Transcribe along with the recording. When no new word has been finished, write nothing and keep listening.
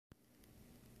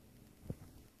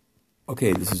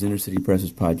Okay, this is Inner City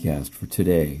Press's podcast for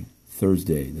today,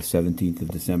 Thursday, the 17th of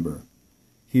December.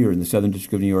 Here in the Southern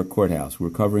District of New York Courthouse, we're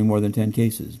covering more than 10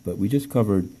 cases, but we just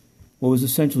covered what was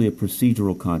essentially a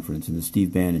procedural conference in the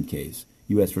Steve Bannon case,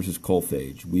 U.S. versus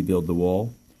Colfage, We Build the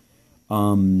Wall.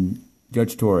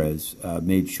 Judge Torres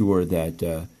made sure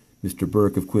that Mr.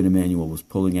 Burke of Quinn Emanuel was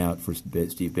pulling out for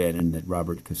Steve Bannon, that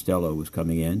Robert Costello was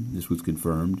coming in. This was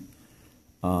confirmed.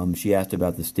 She asked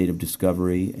about the state of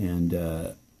discovery,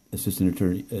 and Assistant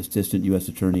U.S.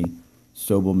 Attorney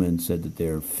Sobelman said that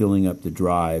they're filling up the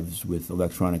drives with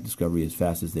electronic discovery as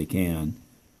fast as they can.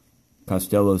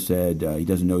 Costello said he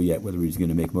doesn't know yet whether he's going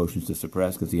to make motions to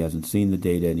suppress because he hasn't seen the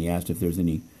data, and he asked if there's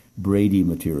any Brady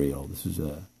material. This is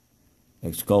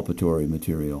exculpatory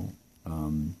material.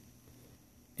 And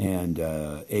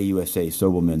AUSA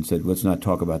Sobelman said, let's not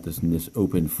talk about this in this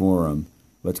open forum.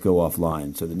 Let's go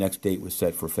offline. So the next date was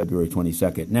set for February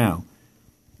 22nd. Now,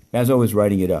 as I was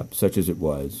writing it up, such as it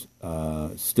was,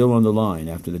 still on the line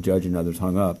after the judge and others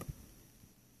hung up,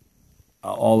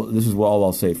 this is all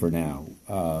I'll say for now.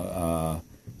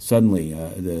 Suddenly,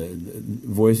 the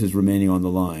voices remaining on the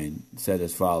line said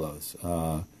as follows.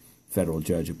 Federal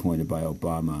judge appointed by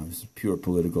Obama. This is pure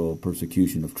political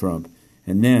persecution of Trump.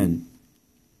 And then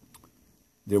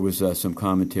there was some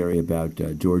commentary about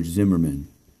George Zimmerman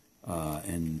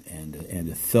and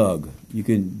a thug.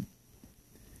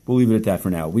 We'll leave it at that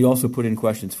for now. We also put in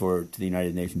questions to the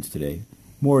United Nations today,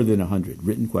 more than 100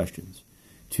 written questions,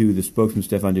 to the spokesman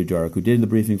Stefan Dujarric, who did the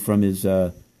briefing from his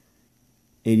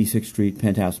 86th Street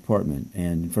penthouse apartment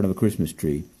and in front of a Christmas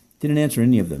tree. Didn't answer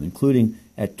any of them, including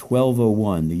at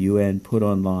 12:01, the UN put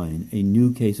online a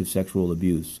new case of sexual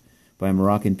abuse by a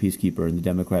Moroccan peacekeeper in the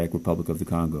Democratic Republic of the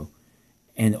Congo.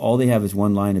 And all they have is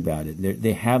one line about it.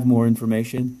 They have more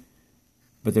information,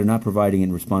 but they're not providing it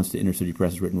in response to Inner City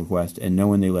Press's written request, and no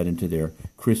one they let into their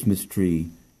Christmas tree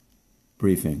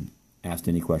briefing asked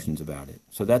any questions about it.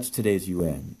 So that's today's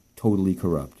UN, totally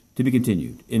corrupt. To be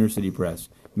continued, Inner City Press,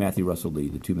 Matthew Russell Lee,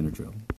 the 2-Minute Drill.